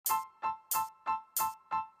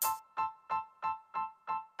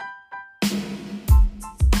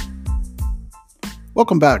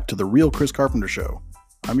Welcome back to the Real Chris Carpenter Show.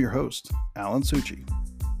 I'm your host, Alan Succi.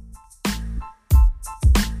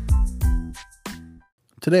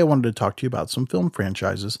 Today I wanted to talk to you about some film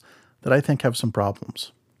franchises that I think have some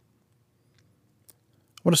problems.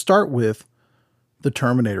 I want to start with the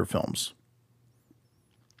Terminator films.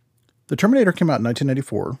 The Terminator came out in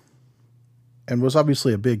 1994 and was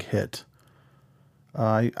obviously a big hit.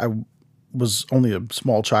 I was only a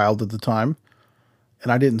small child at the time,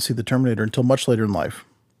 and I didn't see the Terminator until much later in life.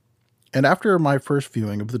 And after my first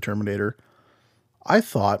viewing of the Terminator, I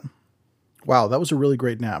thought, wow, that was a really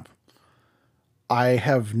great nap. I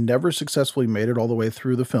have never successfully made it all the way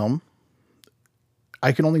through the film.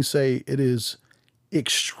 I can only say it is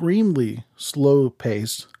extremely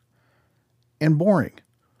slow-paced and boring.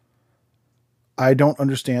 I don't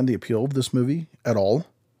understand the appeal of this movie at all.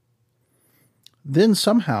 Then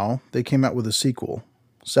somehow they came out with a sequel,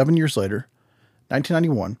 7 years later,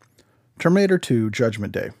 1991, Terminator 2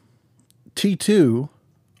 Judgment Day. T2,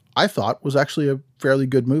 I thought, was actually a fairly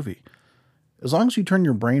good movie. As long as you turn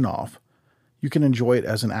your brain off, you can enjoy it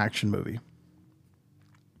as an action movie.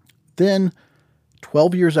 Then,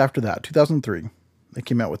 12 years after that, 2003, they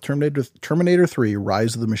came out with Terminator 3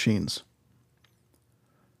 Rise of the Machines.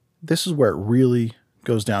 This is where it really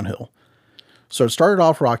goes downhill. So it started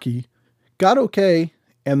off rocky, got okay,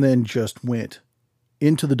 and then just went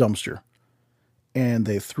into the dumpster. And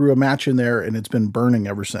they threw a match in there, and it's been burning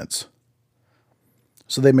ever since.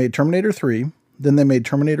 So they made Terminator 3, then they made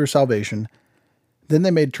Terminator Salvation, then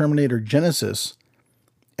they made Terminator Genisys,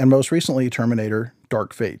 and most recently Terminator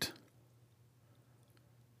Dark Fate.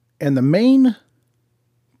 And the main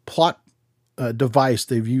plot device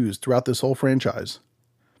they've used throughout this whole franchise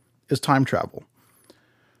is time travel.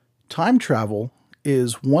 Time travel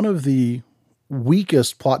is one of the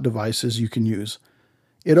weakest plot devices you can use.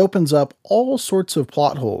 It opens up all sorts of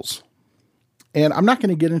plot holes. And I'm not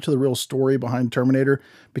going to get into the real story behind Terminator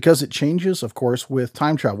because it changes, of course, with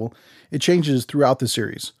time travel. It changes throughout the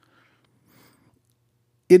series.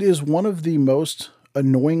 It is one of the most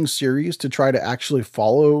annoying series to try to actually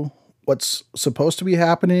follow what's supposed to be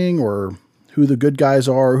happening or who the good guys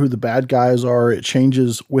are, who the bad guys are. It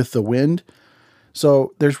changes with the wind.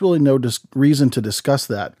 So there's really no reason to discuss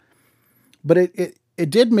that. But it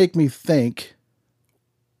did make me think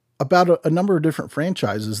about a number of different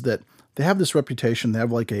franchises that they have this reputation. They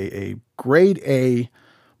have like a grade A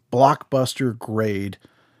blockbuster grade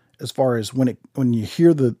as far as when you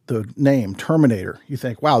hear the name Terminator, you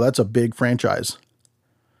think, wow, that's a big franchise.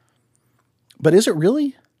 But is it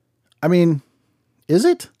really? I mean, is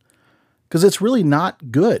it? Because it's really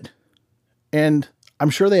not good. And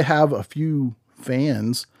I'm sure they have a few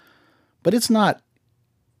fans, but it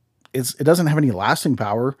doesn't have any lasting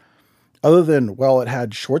power. Other than, well, it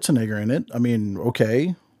had Schwarzenegger in it. I mean,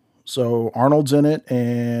 okay. So Arnold's in it,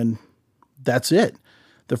 and that's it.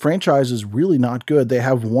 The franchise is really not good. They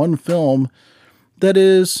have one film that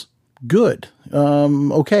is good.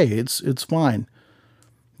 Okay, it's fine.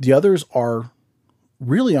 The others are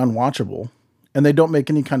really unwatchable, and they don't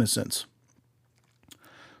make any kind of sense.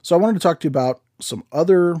 So I wanted to talk to you about some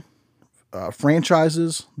other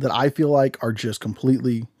franchises that I feel like are just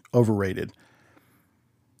completely overrated.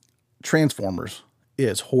 Transformers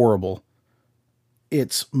is horrible.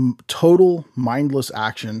 It's total mindless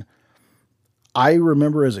action. I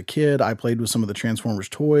remember as a kid, I played with some of the Transformers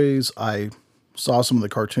toys. I saw some of the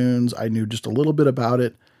cartoons. I knew just a little bit about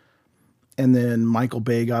it. And then Michael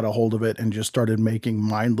Bay got a hold of it and just started making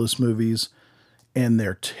mindless movies. And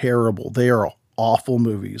they're terrible. They are awful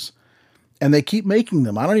movies. And they keep making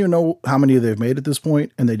them. I don't even know how many they've made at this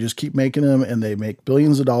point. And they just keep making them, and they make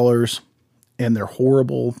billions of dollars. And they're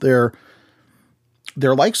horrible. They're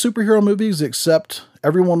like superhero movies, except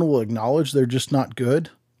everyone will acknowledge they're just not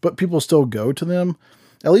good, but people still go to them.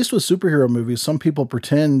 At least with superhero movies, some people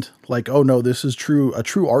pretend like, oh no, this is a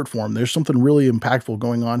true art form. There's something really impactful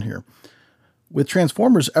going on here. With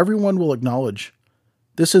Transformers, everyone will acknowledge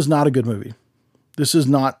this is not a good movie. This is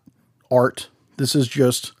not art. This is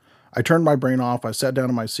just, I turned my brain off. I sat down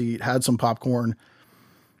in my seat, had some popcorn,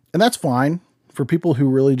 and that's fine for people who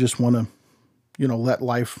really just want to, let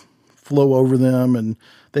life flow over them, and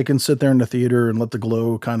they can sit there in the theater and let the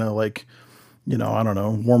glow kind of like, I don't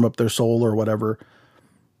know, warm up their soul or whatever.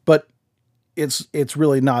 But it's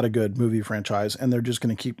really not a good movie franchise, and they're just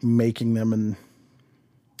going to keep making them. And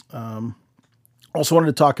also wanted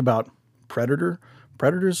to talk about Predator.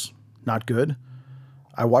 Predator's not good.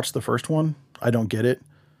 I watched the first one. I don't get it.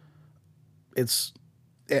 The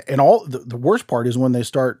worst part is when they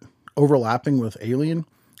start overlapping with Alien.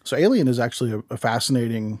 So Alien is actually a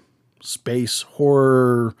fascinating space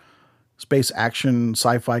horror, space action,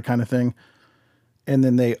 sci-fi kind of thing. and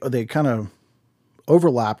then they kind of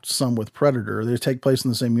overlapped some with Predator. They take place in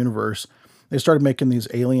the same universe. They started making these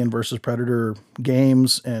Alien versus Predator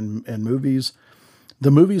games and movies.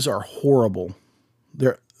 The movies are horrible.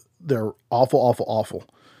 They're awful, awful, awful.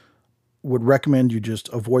 Would recommend you just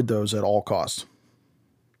avoid those at all costs.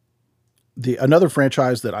 Another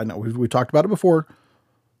franchise that I know we talked about it before.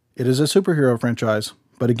 It is a superhero franchise,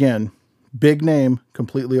 but again, big name,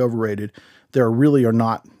 completely overrated. There really are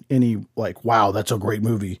not any like, wow, that's a great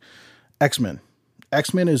movie. X-Men.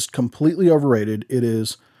 X-Men is completely overrated. It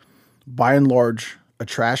is by and large a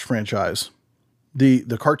trash franchise. The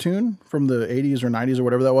cartoon from the 80s or 90s or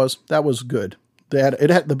whatever that was good. It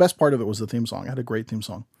had the best part of it was the theme song. It had a great theme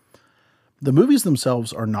song. The movies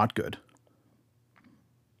themselves are not good.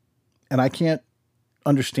 And I can't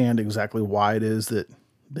understand exactly why it is that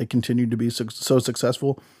they continue to be so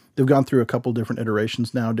successful. They've gone through a couple different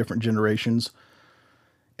iterations now, different generations.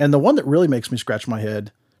 And the one that really makes me scratch my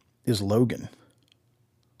head is Logan.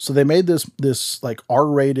 So they made this like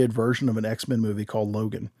R-rated version of an X-Men movie called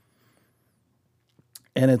Logan.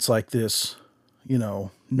 And it's like this,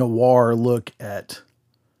 noir look at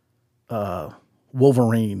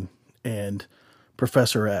Wolverine and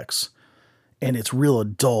Professor X. And it's real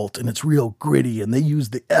adult and it's real gritty and they use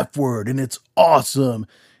the F word and it's awesome.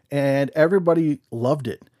 And everybody loved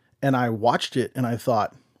it. And I watched it and I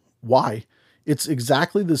thought, why? It's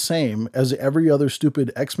exactly the same as every other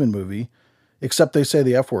stupid X-Men movie, except they say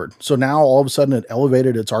the F word. So now all of a sudden it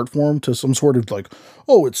elevated its art form to some sort of like,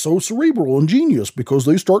 oh, it's so cerebral and genius because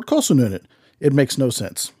they start cussing in it. It makes no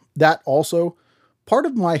sense. That also, part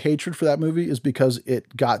of my hatred for that movie is because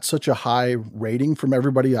it got such a high rating from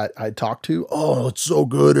everybody I talked to. Oh, it's so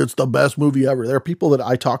good. It's the best movie ever. There are people that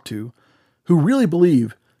I talk to who really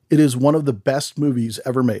believe it is one of the best movies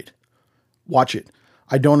ever made. Watch it.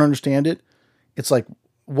 I don't understand it. It's like,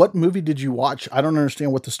 what movie did you watch? I don't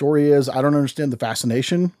understand what the story is. I don't understand the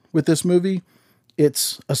fascination with this movie.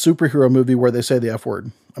 It's a superhero movie where they say the F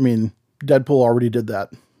word. I mean, Deadpool already did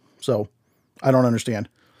that. So I don't understand.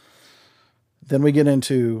 Then we get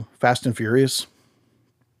into Fast and Furious.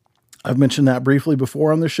 I've mentioned that briefly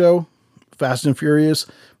before on the show. Fast and Furious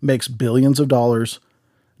makes billions of dollars.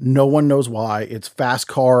 No one knows why. It's fast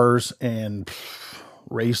cars and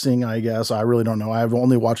racing, I guess. I really don't know. I've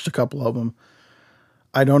only watched a couple of them.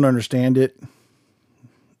 I don't understand it.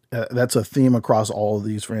 That's a theme across all of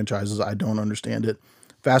these franchises. I don't understand it.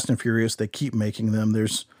 Fast and Furious, they keep making them.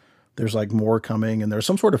 There's like more coming, and there's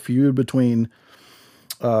some sort of feud between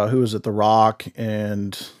who is it, The Rock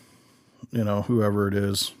and whoever it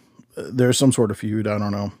is. There's some sort of feud. I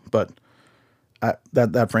don't know, but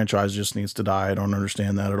that franchise just needs to die. I don't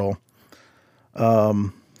understand that at all.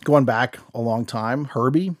 Going back a long time,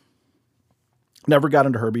 Herbie. Never got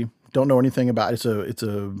into Herbie. Don't know anything about it. It's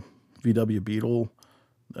a VW Beetle.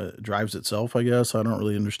 Drives itself, I guess. I don't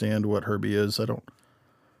really understand what Herbie is. I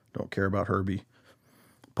don't care about Herbie.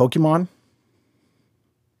 Pokemon.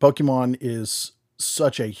 Pokemon is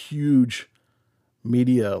such a huge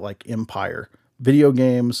media like empire. Video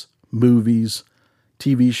games, movies,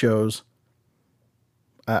 TV shows.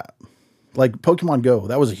 Like Pokemon Go.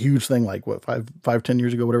 That was a huge thing like what, 10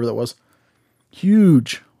 years ago, whatever that was.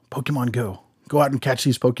 Huge. Pokemon Go. Go out and catch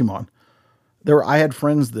these Pokemon. I had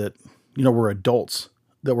friends that, were adults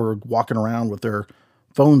that were walking around with their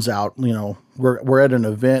phones out. We're at an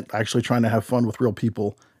event actually trying to have fun with real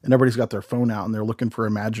people, and everybody's got their phone out and they're looking for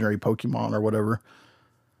imaginary Pokemon or whatever.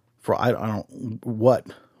 I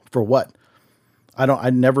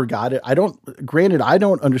never got it. Granted, I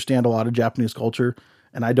don't understand a lot of Japanese culture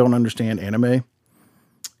and I don't understand anime,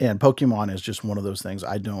 and Pokemon is just one of those things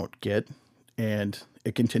I don't get. And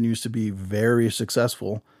it continues to be very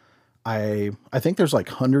successful. I think there's like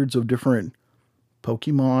hundreds of different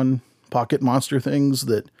Pokemon pocket monster things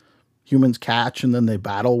that humans catch and then they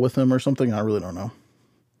battle with them or something. I really don't know.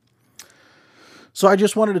 So I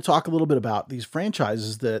just wanted to talk a little bit about these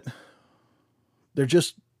franchises that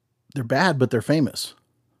they're bad, but they're famous.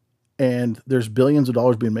 And there's billions of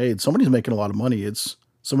dollars being made. Somebody's making a lot of money.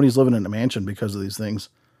 Somebody's living in a mansion because of these things.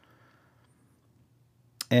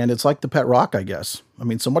 And it's like the pet rock, I guess. I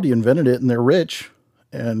mean, somebody invented it and they're rich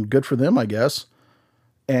and good for them, I guess.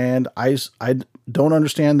 And I don't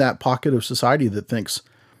understand that pocket of society that thinks,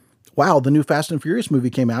 wow, the new Fast and Furious movie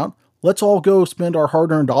came out. Let's all go spend our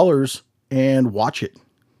hard-earned dollars and watch it.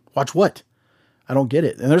 Watch what? I don't get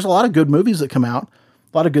it. And there's a lot of good movies that come out,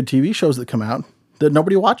 a lot of good TV shows that come out that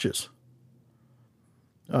nobody watches.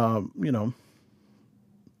 That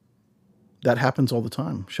happens all the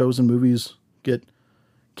time. Shows and movies get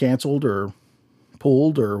canceled or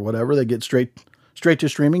pulled or whatever. They get straight to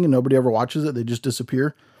streaming and nobody ever watches it. They just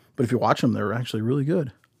disappear. But if you watch them, they're actually really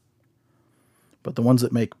good. But the ones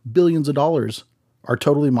that make billions of dollars are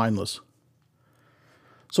totally mindless.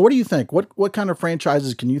 So what do you think? What kind of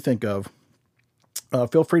franchises can you think of?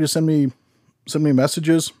 Feel free to send me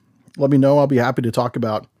messages. Let me know. I'll be happy to talk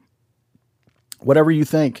about whatever you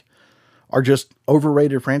think are just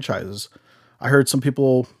overrated franchises. I heard some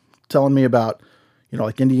people telling me about,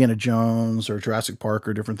 like Indiana Jones or Jurassic Park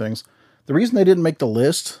or different things. The reason they didn't make the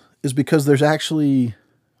list is because there's actually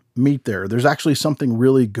meat there. There's actually something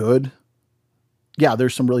really good. Yeah,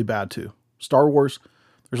 there's some really bad too. Star Wars,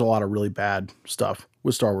 there's a lot of really bad stuff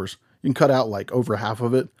with Star Wars. You can cut out like over half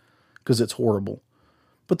of it because it's horrible.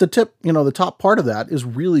 But the top part of that is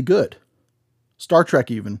really good. Star Trek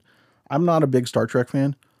even. I'm not a big Star Trek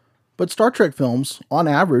fan, but Star Trek films on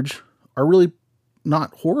average are really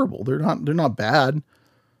not horrible. They're not bad.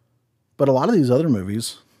 But a lot of these other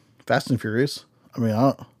movies, Fast and Furious,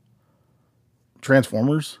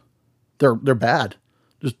 Transformers, they're bad.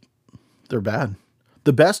 They're bad.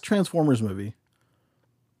 The best Transformers movie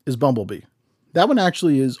is Bumblebee. That one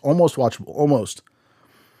actually is almost watchable. Almost.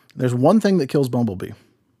 There's one thing that kills Bumblebee.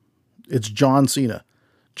 It's John Cena.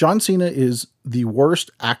 John Cena is the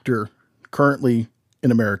worst actor currently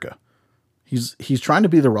in America. He's trying to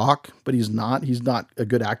be The Rock, but he's not. He's not a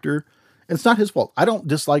good actor. And it's not his fault. I don't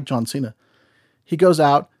dislike John Cena. He goes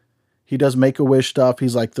out. He does Make-A-Wish stuff.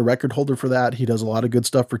 He's like the record holder for that. He does a lot of good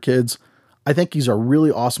stuff for kids. I think he's a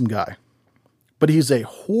really awesome guy. But he's a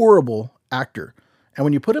horrible actor. And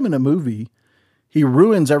when you put him in a movie, he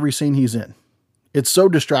ruins every scene he's in. It's so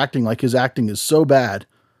distracting. Like his acting is so bad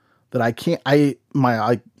that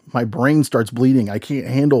my brain starts bleeding. I can't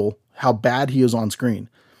handle how bad he is on screen.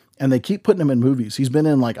 And they keep putting him in movies. He's been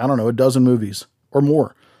in a dozen movies or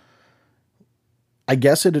more. I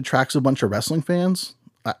guess it attracts a bunch of wrestling fans.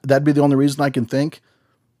 That'd be the only reason I can think.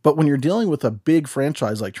 But when you're dealing with a big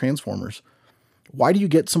franchise like Transformers, why do you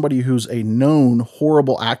get somebody who's a known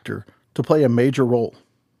horrible actor to play a major role?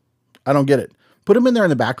 I don't get it. Put him in there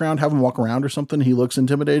in the background, have him walk around or something. He looks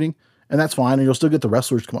intimidating, and that's fine. And you'll still get the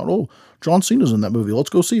wrestlers to come out. Oh, John Cena's in that movie. Let's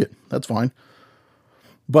go see it. That's fine.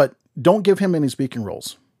 But don't give him any speaking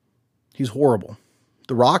roles. He's horrible.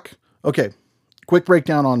 The Rock. Okay. Quick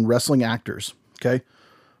breakdown on wrestling actors. Okay.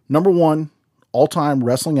 Number one, all-time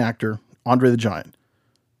wrestling actor, Andre the Giant.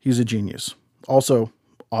 He's a genius. Also,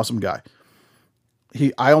 awesome guy.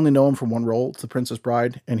 I only know him from one role. It's The Princess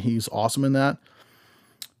Bride, and he's awesome in that.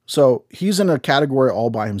 So he's in a category all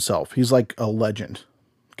by himself. He's like a legend.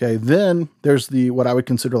 Okay. Then there's what I would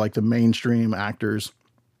consider like the mainstream actors.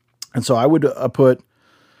 And so I would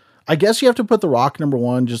I guess you have to put The Rock number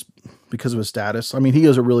one just because of his status. I mean, he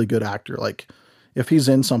is a really good actor. Like if he's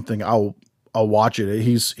in something, I'll watch it.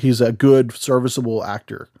 He's a good, serviceable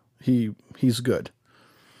actor. He's good.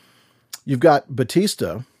 You've got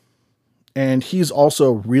Batista, and he's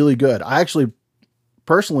also really good.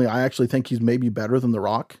 Personally, I actually think he's maybe better than The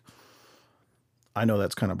Rock. I know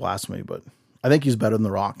that's kind of blasphemy, but I think he's better than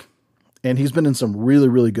The Rock. And he's been in some really,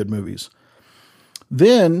 really good movies.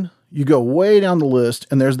 Then you go way down the list,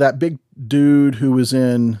 and there's that big dude who was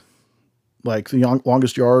in like The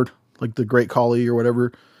Longest Yard, like The Great Khali or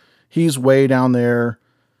whatever. He's way down there.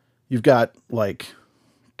 You've got like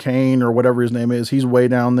Kane or whatever his name is. He's way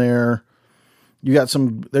down there. You got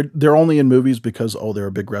they're only in movies because, they're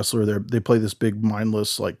a big wrestler. They play this big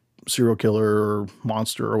mindless, like serial killer or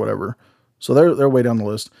monster or whatever. So they're way down the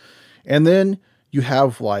list. And then you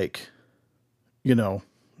have like,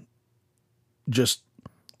 just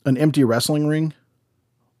an empty wrestling ring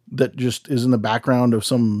that just is in the background of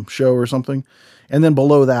some show or something. And then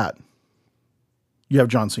below that, you have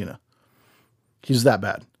John Cena. He's that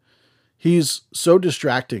bad. He's so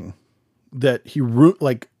distracting that he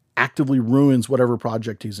actively ruins whatever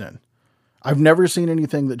project he's in. I've never seen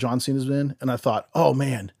anything that John Cena's been, and I thought, oh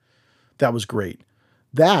man, that was great.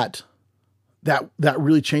 That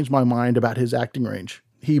really changed my mind about his acting range.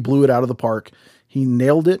 He blew it out of the park. He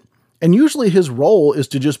nailed it. And usually his role is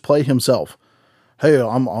to just play himself. Hey,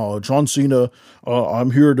 I'm John Cena.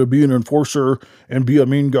 I'm here to be an enforcer and be a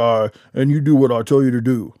mean guy, and you do what I tell you to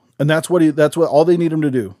do. And that's what all they need him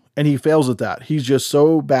to do. And he fails at that. He's just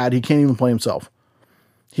so bad he can't even play himself.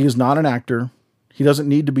 He is not an actor. He doesn't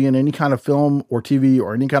need to be in any kind of film or TV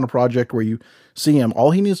or any kind of project where you see him.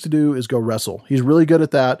 All he needs to do is go wrestle. He's really good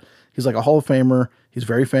at that. He's like a Hall of Famer. He's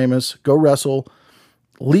very famous. Go wrestle.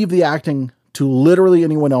 Leave the acting to literally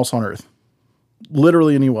anyone else on earth.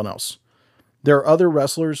 Literally anyone else. There are other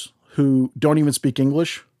wrestlers who don't even speak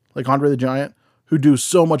English, like Andre the Giant, who do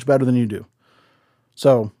so much better than you do.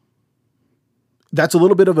 So that's a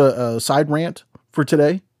little bit of a side rant for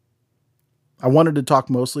today. I wanted to talk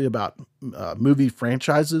mostly about movie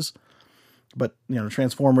franchises, but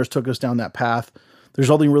Transformers took us down that path. There's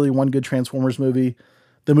only really one good Transformers movie.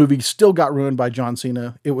 The movie still got ruined by John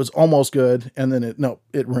Cena. It was almost good, and then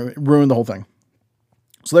it ruined the whole thing.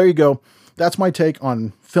 So there you go. That's my take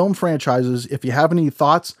on film franchises. If you have any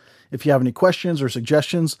thoughts, if you have any questions or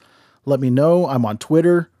suggestions, let me know. I'm on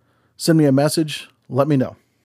Twitter. Send me a message. Let me know.